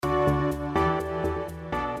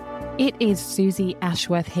It is Susie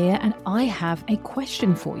Ashworth here, and I have a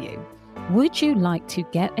question for you. Would you like to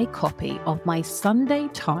get a copy of my Sunday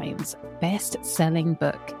Times best-selling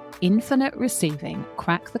book, Infinite Receiving: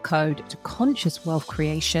 Crack the Code to Conscious Wealth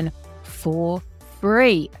Creation, for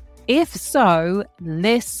free? If so,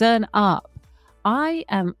 listen up. I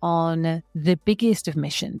am on the biggest of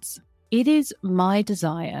missions. It is my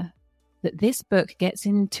desire that this book gets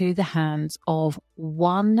into the hands of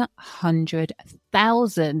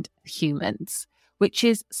 100,000 humans, which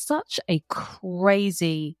is such a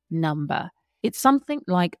crazy number. It's something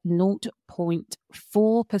like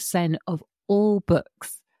 0.4% of all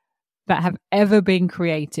books that have ever been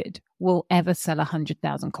created will ever sell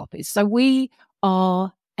 100,000 copies. So we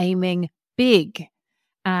are aiming big,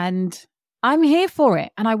 and I'm here for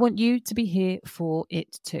it, and I want you to be here for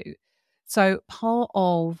it too. So part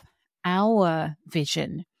of our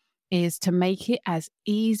vision is to make it as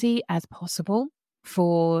easy as possible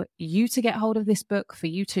for you to get hold of this book, for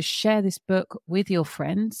you to share this book with your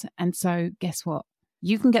friends. And so guess what?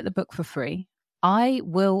 You can get the book for free. I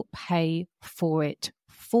will pay for it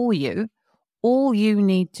for you. All you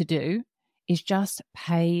need to do is just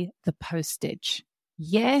pay the postage.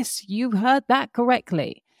 Yes, you heard that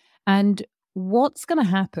correctly. And what's going to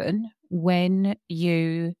happen when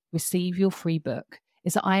you receive your free book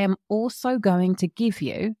is that I am also going to give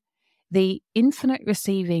you the Infinite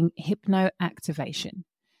Receiving Hypno Activation.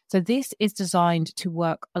 So this is designed to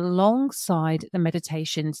work alongside the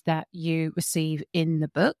meditations that you receive in the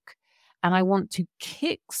book. And I want to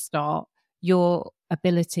kickstart your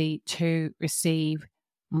ability to receive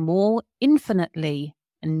more infinitely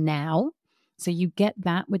now. So you get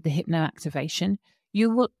that with the Hypno Activation. You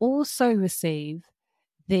will also receive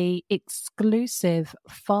the exclusive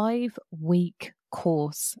 5-week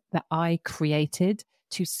course that I created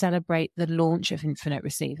to celebrate the launch of Infinite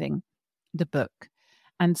Receiving, the book.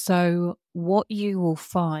 And so what you will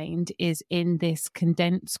find is in this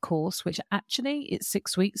condensed course, which actually it's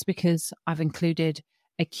 6 weeks because I've included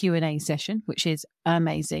a Q&A session, which is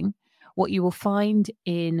amazing. What you will find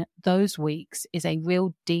in those weeks is a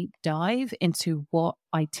real deep dive into what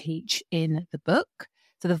I teach in the book.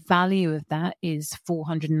 So the value of that is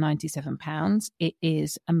 £497. It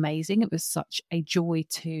is amazing. It was such a joy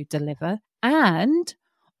to deliver. And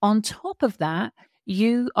on top of that,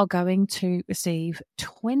 you are going to receive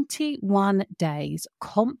 21 days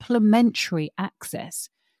complimentary access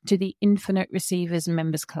to the Infinite Receivers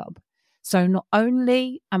Members Club. So not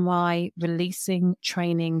only am I releasing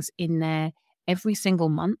trainings in there every single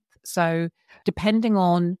month, so depending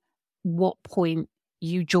on what point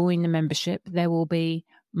you join the membership, there will be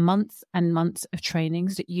months and months of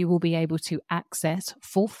trainings that you will be able to access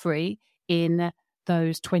for free in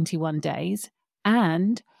those 21 days.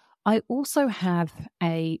 And I also have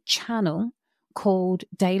a channel called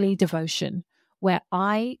Daily Devotion, where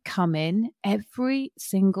I come in every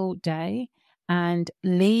single day and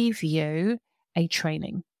leave you a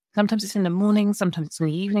training. Sometimes it's in the morning, sometimes it's in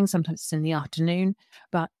the evening, sometimes it's in the afternoon,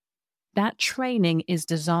 but that training is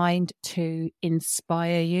designed to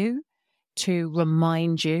inspire you, to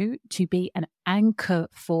remind you, to be an anchor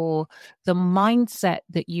for the mindset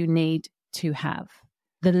that you need to have,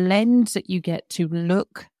 the lens that you get to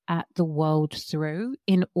look at the world through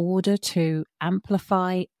in order to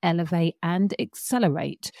amplify, elevate, and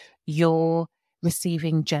accelerate your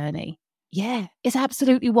receiving journey. Yeah, it's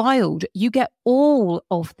absolutely wild. You get all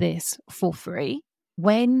of this for free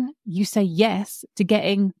when you say yes to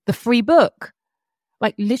getting the free book.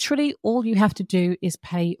 Like literally all you have to do is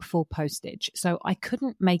pay full postage. So I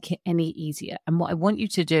couldn't make it any easier. And what I want you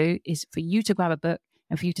to do is for you to grab a book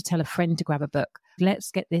and for you to tell a friend to grab a book.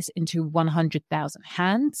 Let's get this into 100,000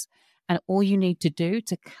 hands. And all you need to do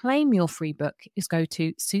to claim your free book is go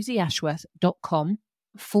to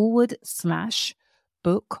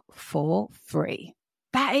susieashworth.com/book for free.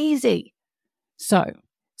 That easy. So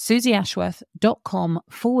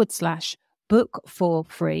susieashworth.com/book for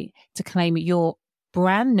free to claim your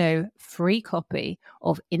brand new free copy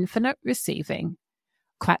of Infinite Receiving,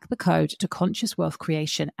 Crack the Code to Conscious Wealth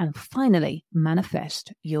Creation, and finally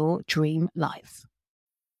manifest your dream life.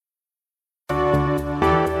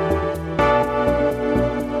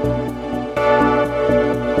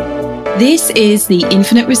 This is the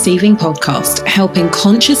Infinite Receiving Podcast, helping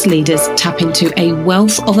conscious leaders tap into a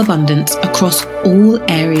wealth of abundance across all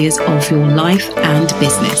areas of your life and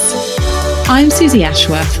business. I'm Susie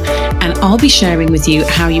Ashworth, and I'll be sharing with you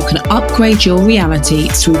how you can upgrade your reality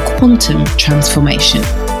through quantum transformation,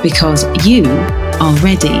 because you are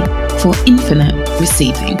ready for infinite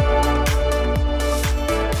receiving.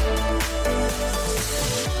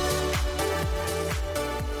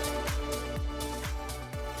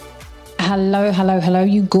 Hello,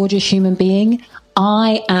 you gorgeous human being.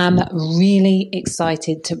 I am really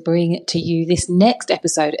excited to bring to you this next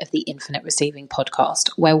episode of the Infinite Receiving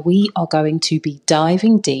podcast, where we are going to be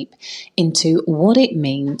diving deep into what it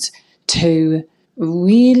means to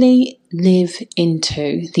really live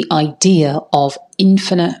into the idea of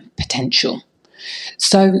infinite potential.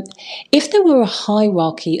 So, if there were a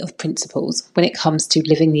hierarchy of principles when it comes to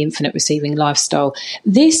living the infinite receiving lifestyle,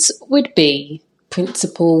 this would be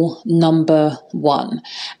principle number 1.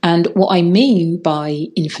 And what I mean by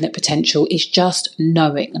infinite potential is just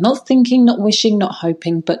knowing, not thinking, not wishing, not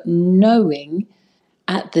hoping, but knowing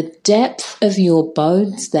at the depth of your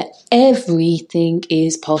bones that everything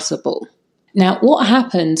is possible. Now, what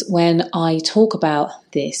happens when I talk about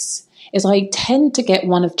this is I tend to get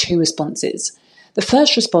one of two responses. The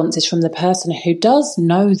first response is from the person who does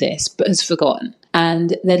know this but has forgotten,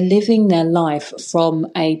 and they're living their life from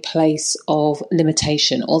a place of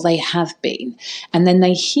limitation, or they have been. And then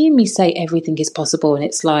they hear me say everything is possible, and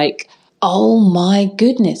it's like, oh my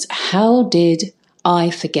goodness, how did I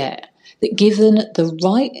forget that given the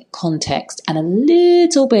right context and a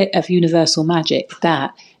little bit of universal magic,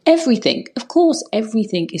 that everything, of course,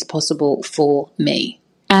 everything is possible for me.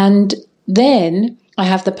 And then I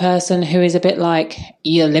have the person who is a bit like,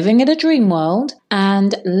 you're living in a dream world,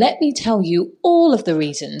 and let me tell you all of the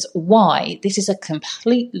reasons why this is a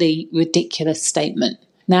completely ridiculous statement.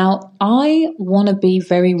 Now, I want to be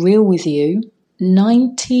very real with you.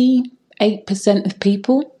 98% of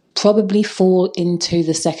people probably fall into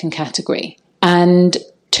the second category, and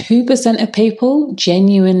 2% of people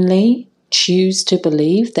genuinely choose to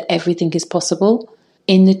believe that everything is possible.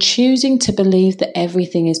 In the choosing to believe that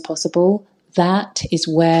everything is possible, that is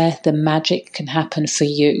where the magic can happen for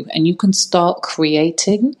you. And you can start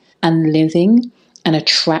creating and living and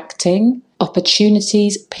attracting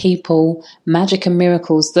opportunities, people, magic and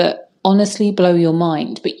miracles that honestly blow your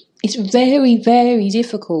mind. But it's very, very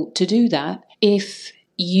difficult to do that if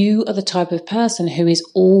you are the type of person who is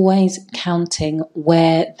always counting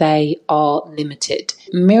where they are limited.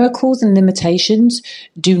 Miracles and limitations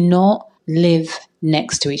do not live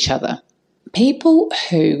next to each other. People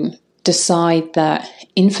who decide that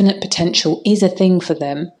infinite potential is a thing for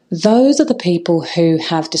them, those are the people who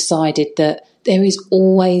have decided that there is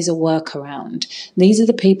always a workaround. These are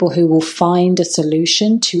the people who will find a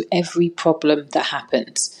solution to every problem that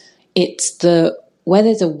happens. It's the where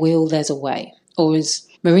there's a will, there's a way. Or as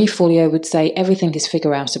Marie Forleo would say, everything is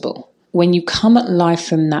figure-outable. When you come at life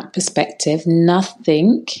from that perspective,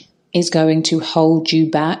 nothing is going to hold you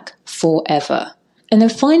back forever. And then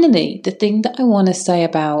finally, the thing that I want to say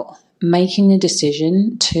about making a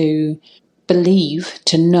decision to believe,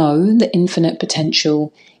 to know that infinite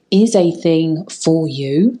potential is a thing for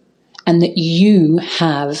you, and that you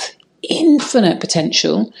have infinite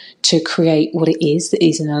potential to create what it is that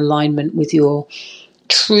is in alignment with your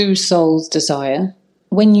true soul's desire.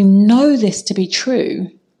 When you know this to be true,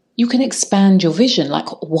 you can expand your vision. Like,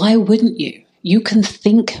 why wouldn't you? You can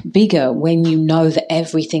think bigger when you know that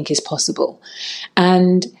everything is possible.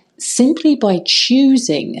 And simply by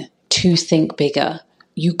choosing to think bigger,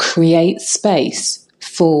 you create space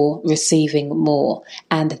for receiving more.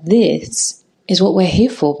 And this is what we're here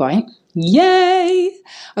for, right? Yay!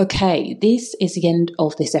 Okay, this is the end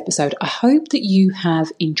of this episode. I hope that you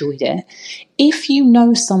have enjoyed it. If you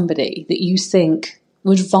know somebody that you think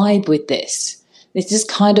would vibe with this is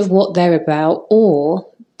kind of what they're about, or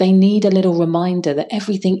they need a little reminder that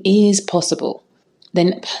everything is possible,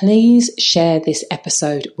 then please share this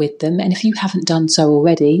episode with them. And if you haven't done so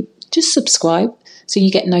already, just subscribe so you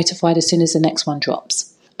get notified as soon as the next one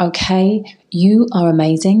drops. Okay, you are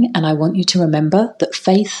amazing, and I want you to remember that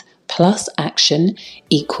faith plus action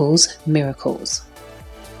equals miracles.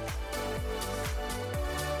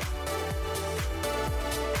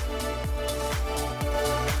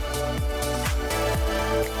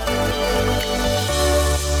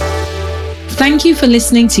 Thank you for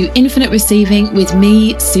listening to Infinite Receiving with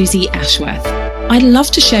me, Susie Ashworth. I'd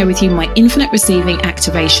love to share with you my Infinite Receiving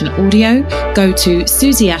activation audio. Go to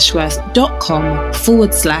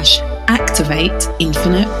susieashworth.com/activate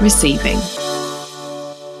infinite receiving.